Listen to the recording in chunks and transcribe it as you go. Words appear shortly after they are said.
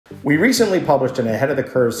We recently published an Ahead of the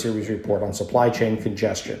Curve series report on supply chain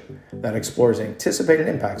congestion that explores anticipated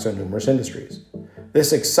impacts on numerous industries.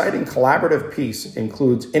 This exciting collaborative piece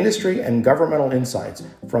includes industry and governmental insights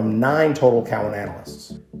from 9 total Cowen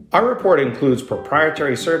analysts. Our report includes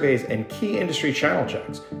proprietary surveys and key industry channel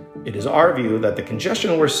checks. It is our view that the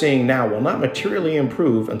congestion we're seeing now will not materially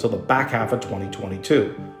improve until the back half of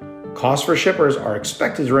 2022. Costs for shippers are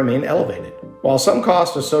expected to remain elevated. While some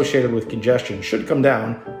costs associated with congestion should come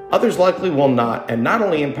down, others likely will not, and not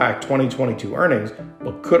only impact 2022 earnings,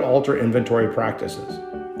 but could alter inventory practices.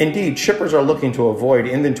 Indeed, shippers are looking to avoid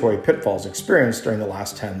inventory pitfalls experienced during the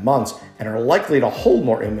last 10 months and are likely to hold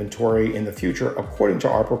more inventory in the future, according to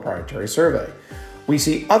our proprietary survey. We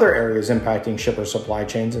see other areas impacting shipper supply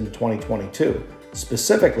chains in 2022.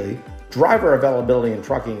 Specifically, driver availability in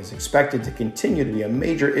trucking is expected to continue to be a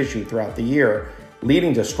major issue throughout the year,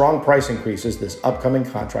 leading to strong price increases this upcoming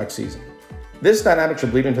contract season. This dynamic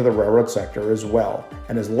should bleed into the railroad sector as well,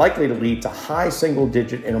 and is likely to lead to high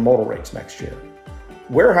single-digit intermodal rates next year.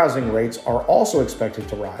 Warehousing rates are also expected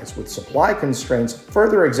to rise, with supply constraints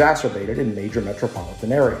further exacerbated in major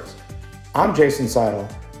metropolitan areas. I'm Jason Seidel,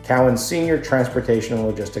 Cowen's Senior Transportation and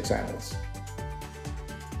Logistics Analyst.